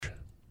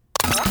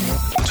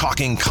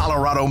Talking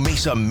Colorado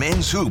Mesa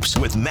men's hoops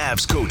with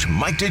Mavs coach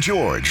Mike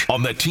DeGeorge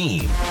on the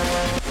team.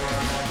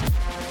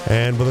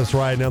 And with us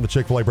right now, the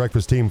Chick-fil-A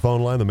Breakfast Team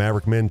phone line. The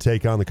Maverick men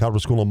take on the Colorado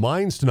School of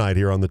Mines tonight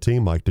here on the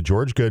team. Mike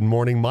DeGeorge, good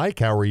morning, Mike.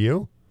 How are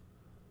you?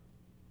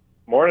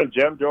 Morning,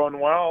 Jim. Doing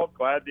well.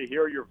 Glad to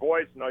hear your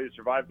voice. Know you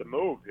survived the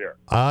move here.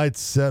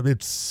 It's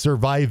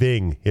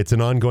surviving. It's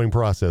an ongoing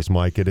process,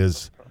 Mike. It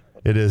is.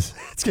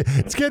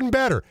 It's getting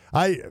better.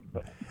 I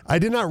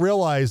did not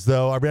realize,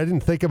 though. I mean, I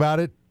didn't think about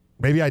it.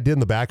 Maybe I did in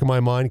the back of my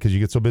mind because you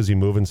get so busy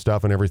moving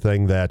stuff and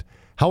everything, that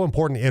how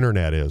important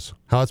internet is.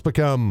 How it's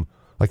become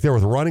like there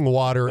with running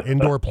water,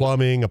 indoor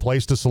plumbing, a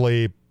place to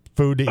sleep,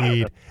 food to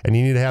eat, and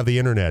you need to have the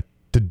internet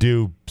to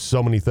do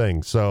so many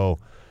things. So,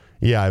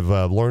 yeah,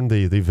 I've learned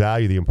the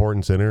value, the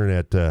importance that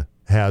internet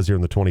has here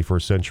in the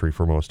 21st century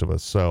for most of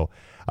us. So,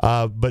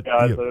 but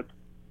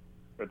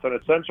it's an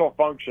essential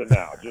function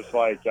now, just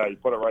like you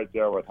put it right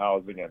there with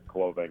housing and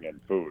clothing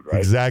and food, right?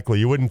 Exactly.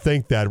 You wouldn't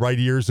think that right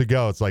years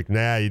ago. It's like,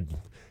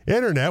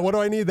 internet, what do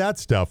I need that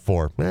stuff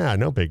for?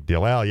 No big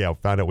deal. Well, yeah,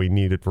 found out we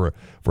need it for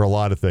a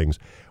lot of things.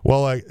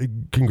 Well,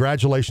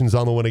 congratulations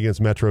on the win against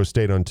Metro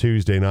State on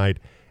Tuesday night.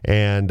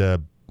 And,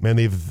 man,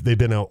 they've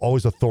been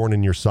always a thorn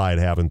in your side,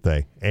 haven't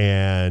they?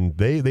 And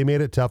they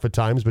made it tough at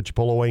times, but you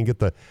pull away and get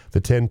the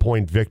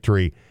 10-point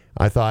victory.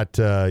 I thought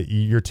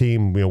your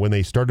team, when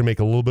they started to make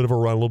a little bit of a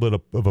run, a little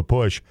bit of a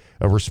push,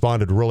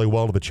 responded really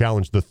well to the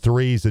challenge. The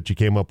threes that you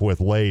came up with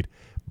late,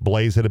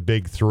 Blaze hit a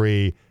big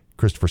three.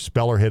 Christopher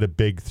Speller hit a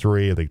big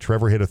three. I think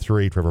Trevor hit a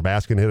three. Trevor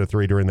Baskin hit a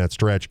three during that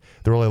stretch.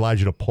 That really allowed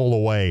you to pull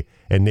away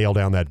and nail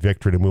down that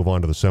victory to move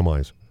on to the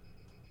semis.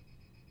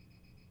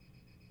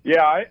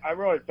 Yeah, I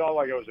really felt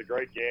like it was a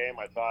great game.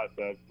 I thought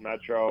that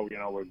Metro,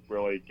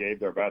 really gave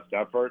their best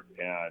effort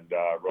and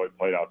really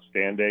played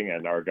outstanding,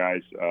 and our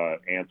guys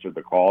answered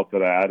the call to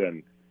that.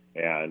 And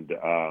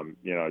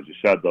as you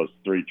said, those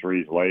three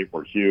threes late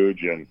were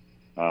huge, and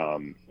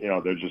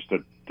they're just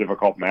a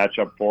difficult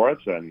matchup for us,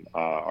 and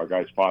our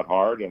guys fought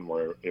hard and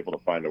were able to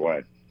find a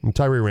way. And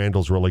Tyree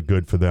Randall's really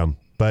good for them,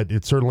 but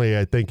it's certainly,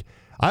 I think,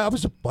 I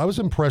was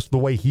impressed with the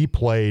way he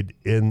played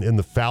in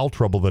the foul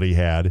trouble that he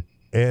had.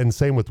 And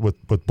same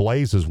with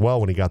Blaze as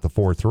well when he got the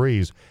 4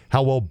 threes,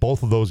 how well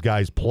both of those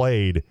guys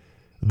played,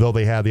 though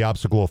they had the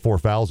obstacle of 4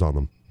 fouls on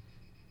them.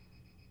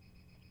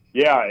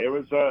 Yeah, it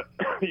was a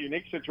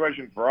unique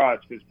situation for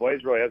us because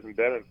Blaze really hasn't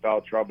been in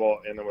foul trouble.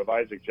 And then with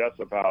Isaac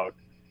Jessup out,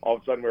 all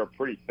of a sudden we were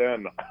pretty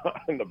thin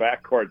in the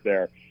backcourt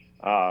there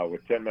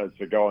with 10 minutes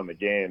to go in the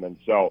game. And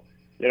so,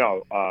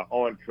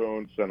 Owen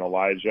Kuntz and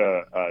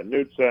Elijah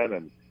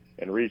Knudsen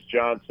and Reese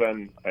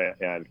Johnson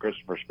and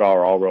Christopher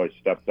Speller all really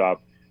stepped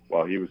up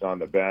while he was on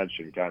the bench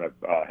and kind of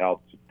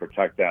helped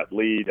protect that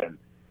lead.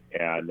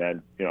 And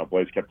then,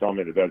 Blaze kept telling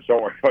me to bench,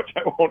 don't worry, coach,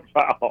 I won't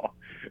foul.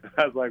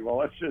 I was like, well,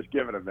 let's just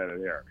give it a minute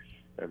here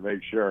and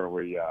make sure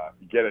we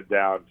get it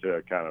down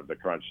to kind of the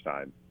crunch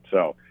time.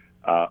 So,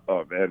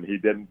 and he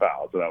didn't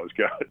foul, so that was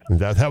good.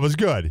 That was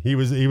good. He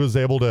was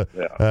able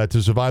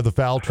to survive the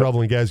foul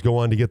trouble, and guys go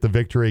on to get the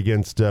victory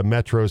against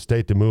Metro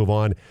State to move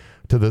on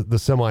to the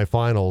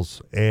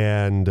semifinals.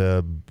 And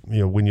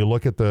when you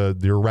look at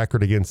your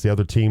record against the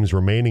other teams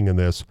remaining in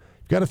this,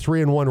 you've got a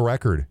 3-1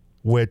 record.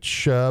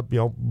 Which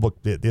look,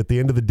 at the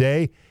end of the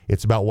day,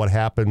 it's about what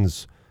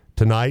happens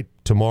tonight,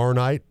 tomorrow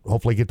night.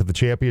 Hopefully, get to the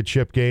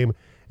championship game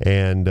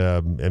and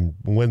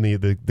win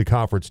the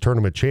conference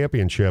tournament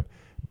championship.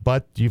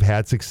 But you've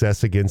had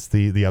success against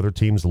the other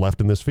teams left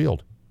in this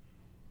field.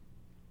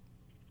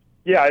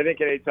 Yeah, I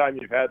think anytime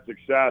you've had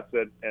success,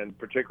 and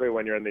particularly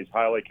when you're in these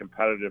highly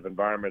competitive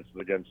environments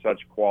against such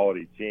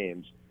quality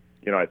teams,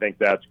 I think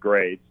that's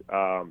great.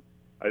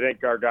 I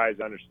think our guys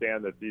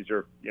understand that these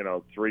are,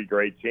 3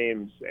 great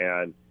teams,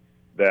 and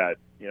that,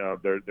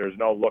 there's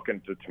no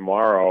looking to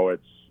tomorrow.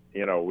 It's,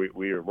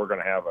 we're going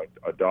to have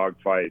a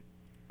dogfight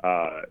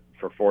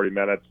for 40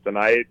 minutes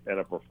tonight, and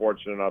if we're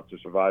fortunate enough to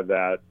survive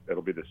that,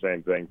 it'll be the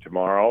same thing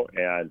tomorrow.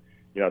 And,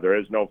 there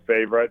is no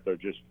favorite. They're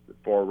just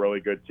 4 really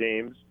good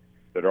teams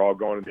that are all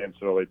going to the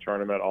NCAA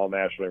tournament, all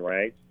nationally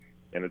ranked,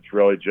 and it's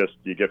really just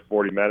you get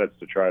 40 minutes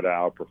to try to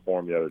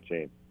outperform the other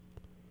team.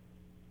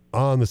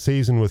 On the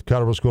season with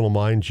Colorado School of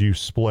Mines, you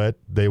split.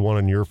 They won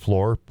on your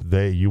floor.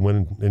 You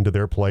went into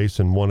their place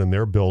and won in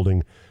their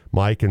building,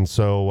 Mike. And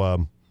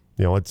so,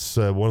 it's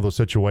one of those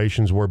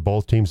situations where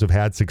both teams have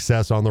had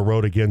success on the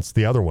road against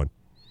the other one.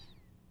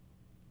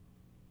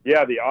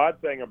 Yeah, the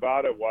odd thing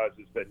about it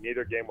is that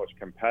neither game was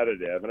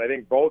competitive. And I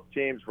think both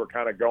teams were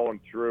kind of going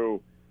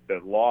through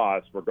the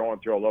loss. We're going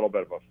through a little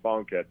bit of a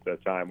funk at the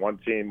time. One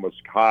team was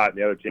hot and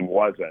the other team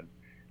wasn't.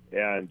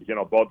 And,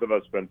 both of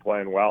us have been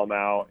playing well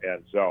now.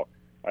 And so,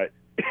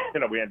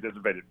 we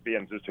anticipate it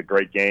being just a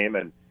great game,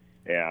 and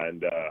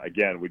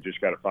again, we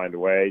just got to find a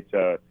way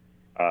to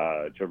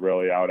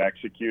really out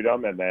execute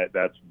them, and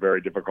that's a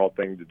very difficult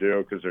thing to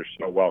do because they're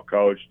so well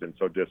coached and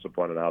so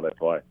disciplined in how they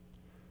play.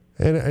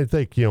 And I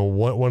think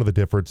one of the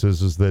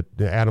differences is that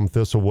Adam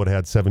Thistlewood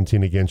had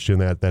 17 against you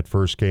in that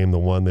first game, the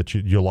one that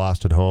you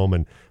lost at home,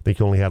 and I think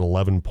you only had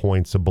 11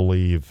 points, I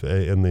believe,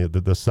 in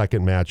the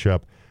second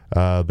matchup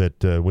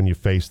that when you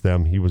faced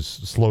them, he was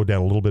slowed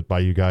down a little bit by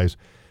you guys,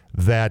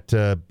 that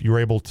you were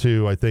able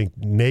to, I think,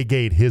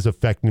 negate his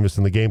effectiveness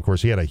in the game. Of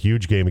course, he had a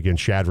huge game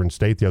against Chadron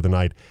State the other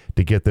night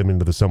to get them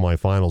into the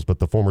semifinals, but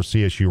the former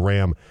CSU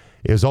Ram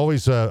is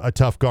always a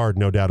tough guard,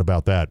 no doubt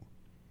about that.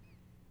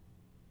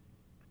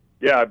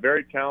 Yeah,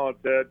 very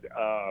talented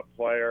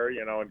player,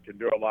 and can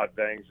do a lot of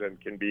things and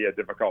can be a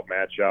difficult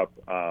matchup.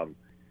 And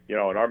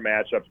our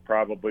matchups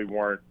probably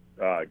weren't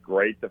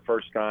great the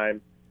first time.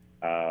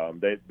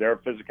 Their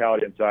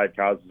physicality inside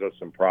causes us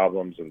some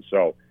problems, and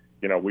so,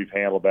 we've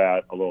handled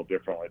that a little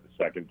differently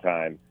the second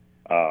time,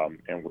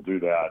 and we'll do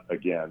that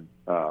again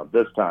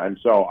this time.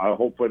 So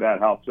hopefully that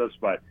helps us.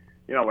 But,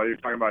 whether you're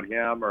talking about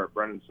him or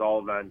Brendan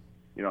Sullivan,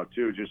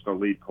 two just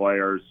elite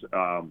players.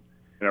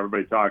 And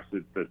everybody talks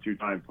that the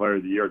two-time player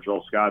of the year,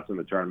 Joel Scott's in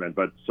the tournament,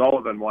 but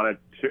Sullivan won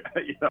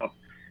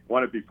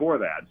it before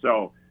that.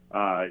 So,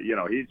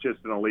 he's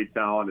just an elite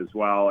talent as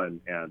well, and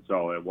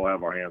so we'll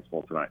have our hands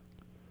full tonight.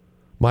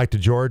 Mike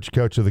DeGeorge,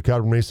 coach of the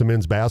Colorado Mesa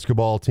men's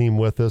basketball team,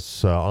 with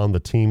us on the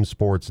Team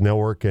Sports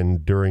Network.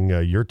 And during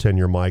your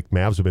tenure, Mike,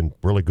 Mavs have been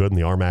really good in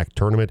the RMAC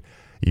tournament.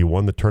 You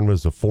won the tournament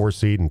as a 4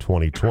 seed in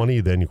 2020.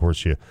 Then, of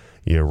course, you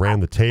ran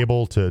the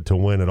table to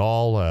win it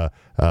all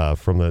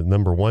from the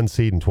number 1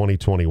 seed in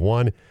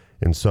 2021.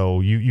 And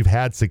so you've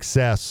had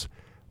success.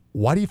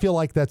 Why do you feel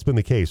like that's been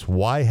the case?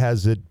 Why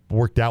has it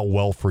worked out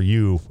well for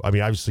you? I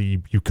mean,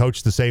 obviously, you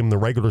coach the same in the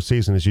regular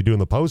season as you do in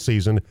the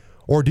postseason,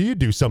 or do you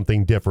do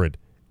something different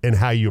in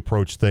how you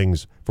approach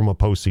things from a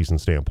postseason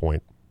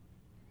standpoint?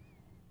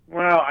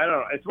 Well, I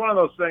don't know. It's one of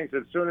those things,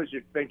 as soon as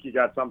you think you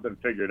got something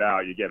figured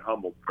out, you get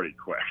humbled pretty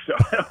quick. So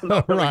I don't know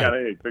if I got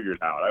anything figured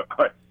out.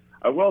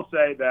 I will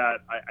say that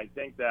I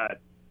think that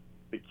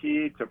the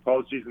key to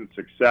postseason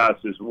success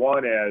is,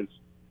 one is,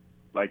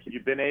 like,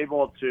 you've been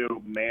able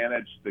to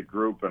manage the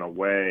group in a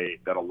way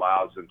that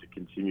allows them to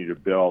continue to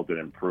build and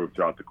improve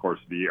throughout the course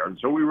of the year. And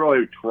so we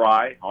really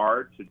try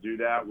hard to do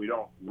that. We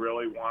don't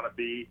really want to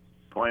be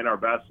playing our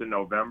best in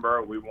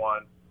November. We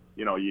want,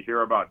 you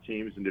hear about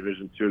teams in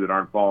Division II that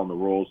aren't following the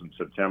rules in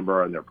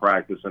September, and they're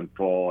practicing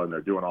full and they're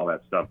doing all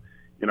that stuff.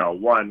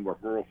 One, we're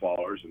rule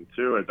followers, and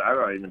two, I'm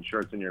not even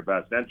sure it's in your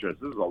best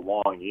interest. This is a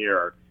long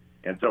year,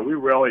 and so we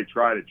really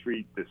try to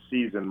treat the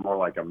season more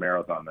like a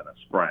marathon than a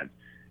sprint.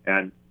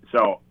 And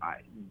so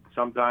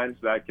sometimes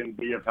that can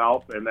be of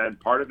help, and then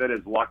part of it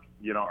is luck.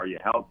 Are you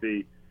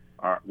healthy?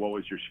 What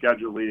was your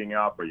schedule leading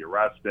up? Are you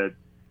rested?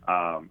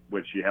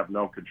 Which you have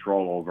no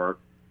control over.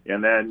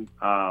 And then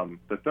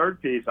the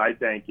third piece, I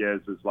think,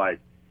 is like,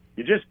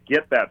 you just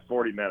get that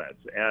 40 minutes.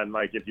 And,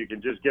 like, if you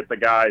can just get the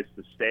guys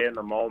to stay in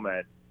the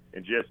moment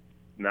and just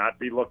not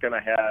be looking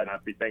ahead,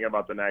 not be thinking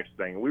about the next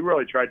thing. We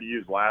really tried to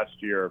use last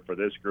year for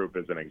this group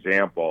as an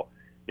example.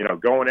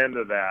 Going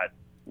into that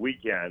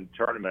weekend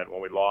tournament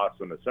when we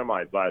lost in the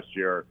semis last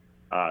year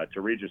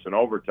to Regis in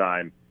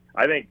overtime,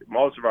 I think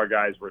most of our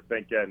guys were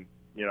thinking,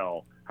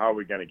 how are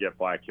we going to get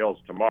Black Hills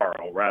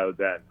tomorrow rather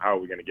than how are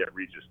we going to get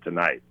Regis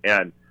tonight?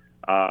 And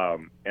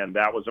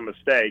that was a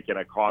mistake, and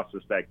it cost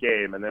us that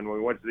game. And then when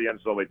we went to the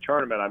NCAA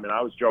tournament,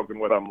 I was joking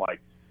with them,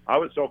 like, I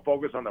was so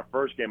focused on the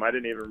first game, I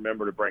didn't even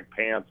remember to bring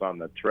pants on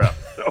the trip.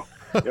 So,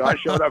 I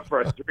showed up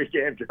for a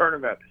 3-game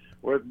tournament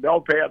with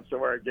no pants to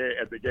wear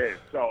at the game.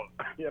 So,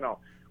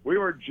 we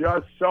were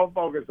just so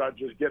focused on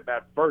just getting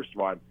that first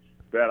one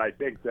that I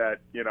think that,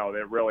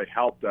 it really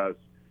helped us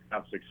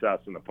have success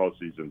in the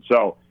postseason.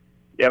 So,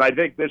 and I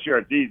think this year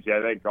it's easy.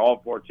 I think all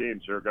 4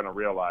 teams are going to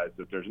realize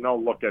that there's no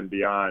looking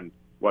beyond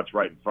what's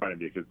right in front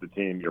of you because the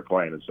team you're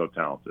playing is so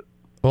talented.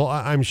 Well,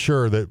 I'm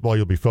sure that while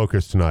you'll be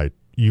focused tonight,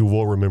 you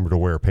will remember to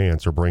wear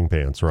pants or bring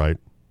pants, right?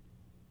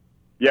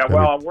 Yeah,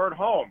 we're at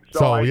home.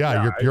 So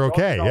you're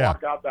okay. I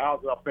walk out the house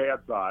with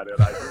pants on,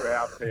 and I do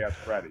have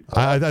pants ready. So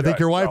I think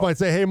your wife might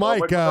say, hey,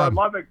 Mike. When I was in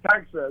Lubbock,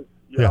 Texas,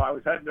 I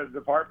was heading to the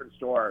department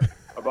store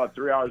about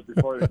 3 hours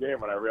before the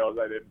game when I realized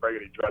I didn't bring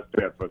any dress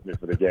pants with me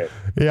for the game.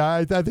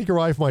 Yeah, I think your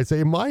wife might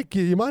say, Mike,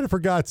 you might have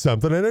forgot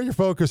something. I know you're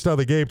focused on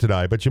the game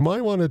tonight, but you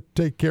might want to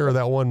take care of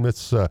that one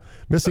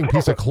missing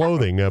piece of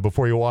clothing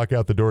before you walk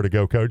out the door to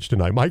go coach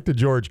tonight. Mike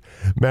DeGeorge,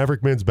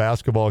 Maverick men's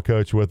basketball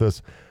coach, with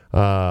us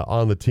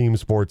on the Team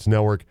Sports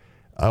Network.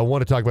 I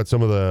want to talk about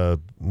some of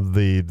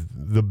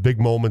the big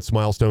moments,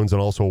 milestones, and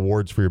also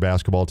awards for your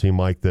basketball team,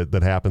 Mike,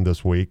 that happened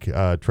this week.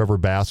 Trevor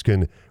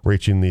Baskin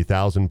reaching the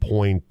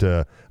 1,000-point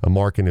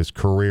mark in his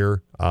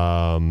career.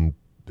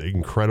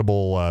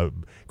 Incredible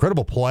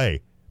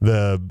play.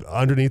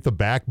 Underneath the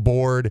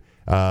backboard,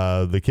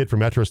 the kid from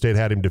Metro State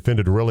had him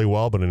defended really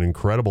well, but an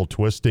incredible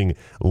twisting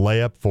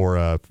layup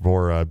for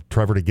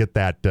Trevor to get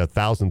that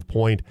 1,000th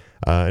point.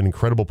 An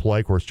incredible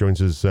play. Of course, joins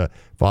his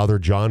father,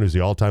 John, who's the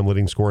all-time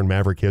leading scorer in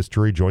Maverick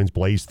history. Joins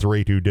Blaze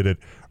Threet, who did it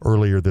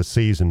earlier this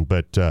season.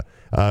 But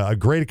a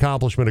great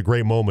accomplishment, a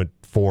great moment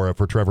for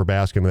Trevor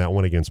Baskin in that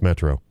one against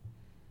Metro.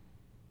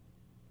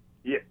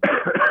 Yeah,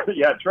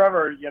 yeah.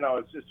 Trevor, is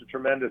just a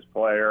tremendous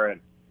player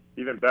and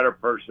even better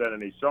person,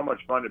 and he's so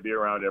much fun to be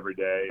around every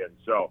day. And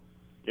so,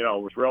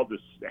 we're thrilled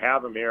to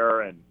have him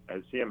here and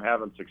see him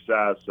having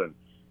success. And,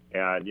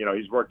 And,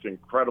 he's worked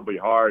incredibly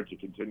hard to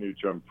continue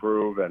to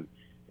improve, and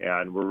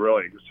we're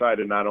really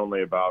excited not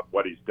only about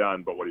what he's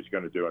done, but what he's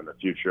going to do in the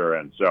future.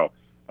 And so,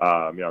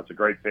 it's a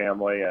great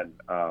family, and,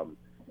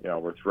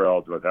 we're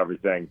thrilled with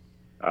everything.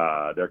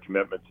 Their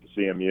commitment to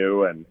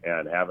CMU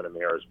and having him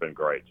here has been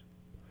great.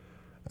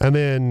 And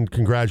then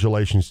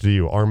congratulations to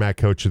you, RMAC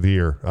Coach of the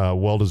Year.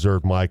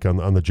 Well-deserved, Mike,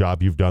 on the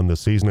job you've done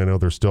this season. I know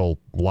there's still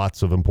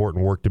lots of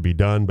important work to be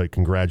done, but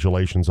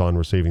congratulations on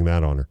receiving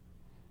that honor.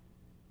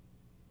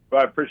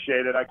 Well, I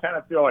appreciate it. I kind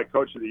of feel like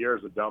Coach of the Year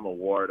is a dumb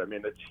award. I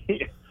mean,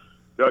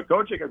 the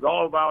coaching is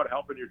all about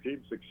helping your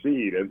team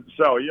succeed. And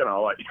so,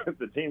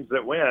 the teams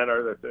that win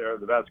are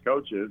the best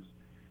coaches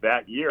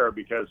that year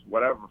because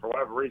for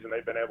whatever reason,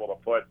 they've been able to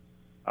put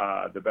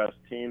the best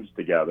teams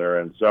together.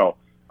 And so,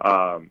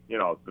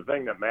 the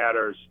thing that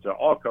matters to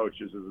all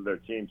coaches is that their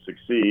teams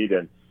succeed.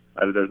 And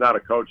there's not a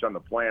coach on the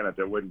planet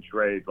that wouldn't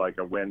trade like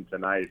a win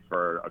tonight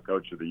for a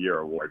Coach of the Year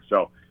award.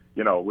 So,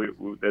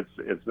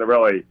 it's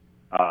really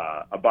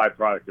a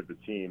byproduct of the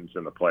teams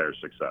and the players'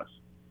 success.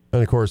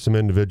 And, of course, some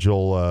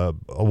individual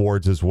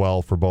awards as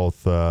well for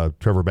both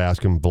Trevor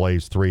Bascom and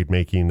Blaze Threet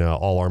making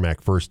All-RMAC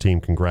first team.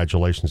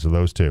 Congratulations to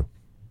those two.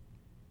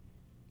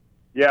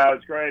 Yeah,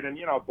 it's great. And,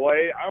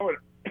 Blaze,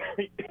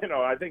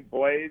 I think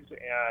Blaze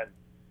and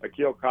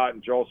Akil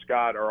Cotton, Joel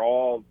Scott are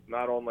all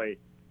not only,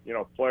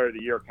 Player of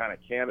the Year kind of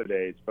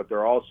candidates, but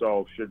they're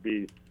also should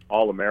be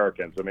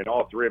All-Americans. I mean,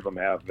 all three of them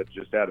have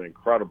just had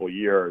incredible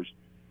years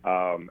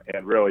and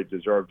really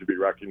deserve to be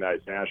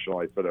recognized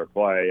nationally for their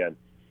play.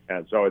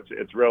 And so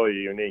it's really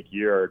a unique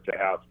year to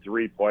have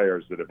three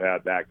players that have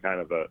had that kind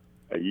of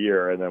a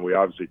year. And then we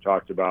obviously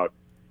talked about,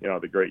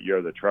 the great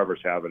year that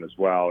Trevor's having as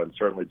well, and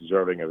certainly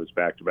deserving of his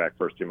back-to-back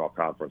first-team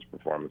all-conference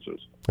performances.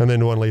 And then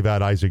to want to leave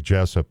out Isaac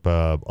Jessup,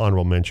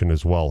 honorable mention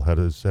as well. Had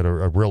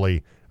a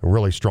really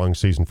strong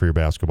season for your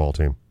basketball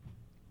team.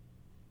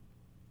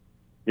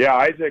 Yeah,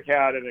 Isaac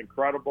had an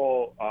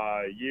incredible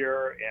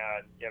year,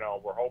 and,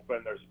 we're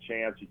hoping there's a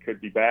chance he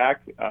could be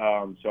back.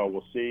 So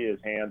we'll see. His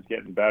hand's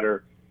getting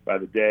better by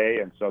the day,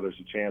 and so there's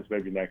a chance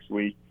maybe next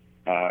week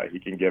he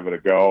can give it a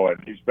go.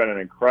 And he's been an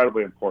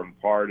incredibly important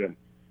part. And,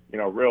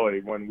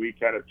 really, when we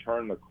kind of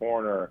turned the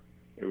corner,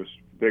 it was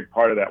a big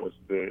part of that was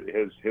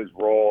his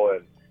role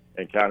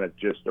and kind of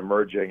just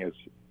emerging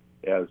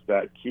as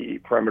that key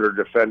perimeter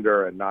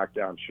defender and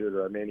knockdown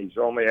shooter. I mean, he's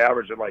only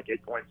averaging like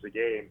 8 points a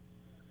game,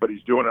 but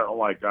he's doing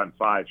it on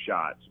 5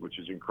 shots, which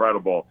is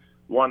incredible.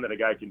 One, that a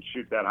guy can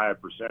shoot that high a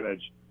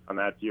percentage on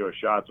that few of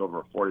shots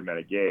over a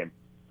 40-minute game,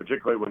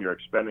 particularly when you're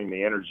expending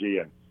the energy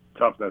and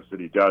toughness that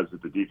he does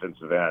at the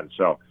defensive end.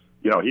 So,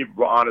 he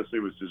honestly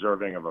was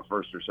deserving of a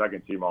first or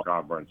second team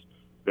all-conference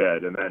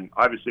bid. And then,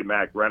 obviously,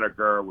 Mac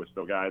Reneker was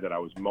the guy that I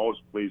was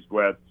most pleased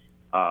with.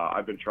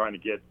 I've been trying to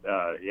get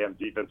him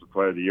Defensive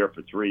Player of the Year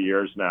for 3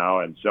 years now,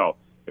 and so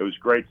it was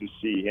great to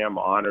see him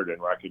honored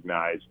and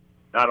recognized,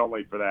 not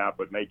only for that,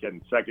 but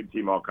making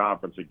second-team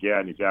all-conference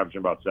again. He's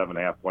averaging about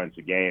 7.5 points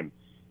a game,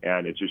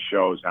 and it just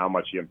shows how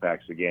much he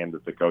impacts the game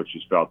that the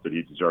coaches felt that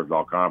he deserved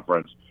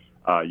all-conference.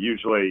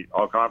 Usually,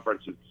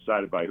 all-conference is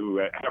decided by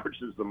who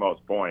averages the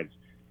most points.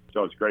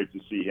 So it's great to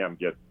see him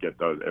get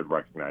those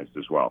recognized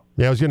as well.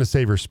 Yeah, I was going to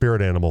save your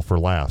spirit animal for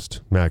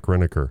last, Mac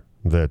Reneker,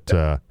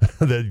 the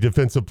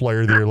Defensive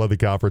Player of the Year, led the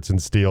conference in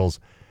steals.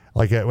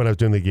 Like when I was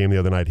doing the game the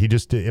other night, he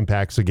just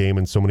impacts the game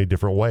in so many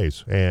different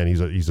ways. And he's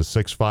a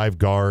 6'5"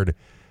 guard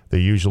that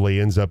usually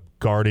ends up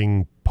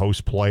guarding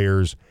post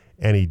players,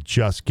 and he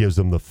just gives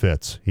them the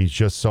fits. He's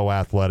just so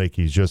athletic.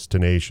 He's just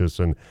tenacious.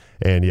 And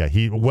yeah,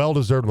 he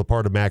well-deserved on the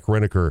part of Mac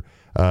Reneker,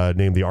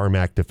 named the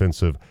RMAC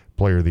Defensive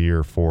Player of the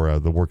Year for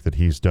the work that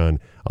he's done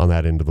on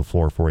that end of the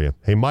floor for you.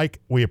 Hey, Mike,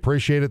 we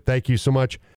appreciate it. Thank you so much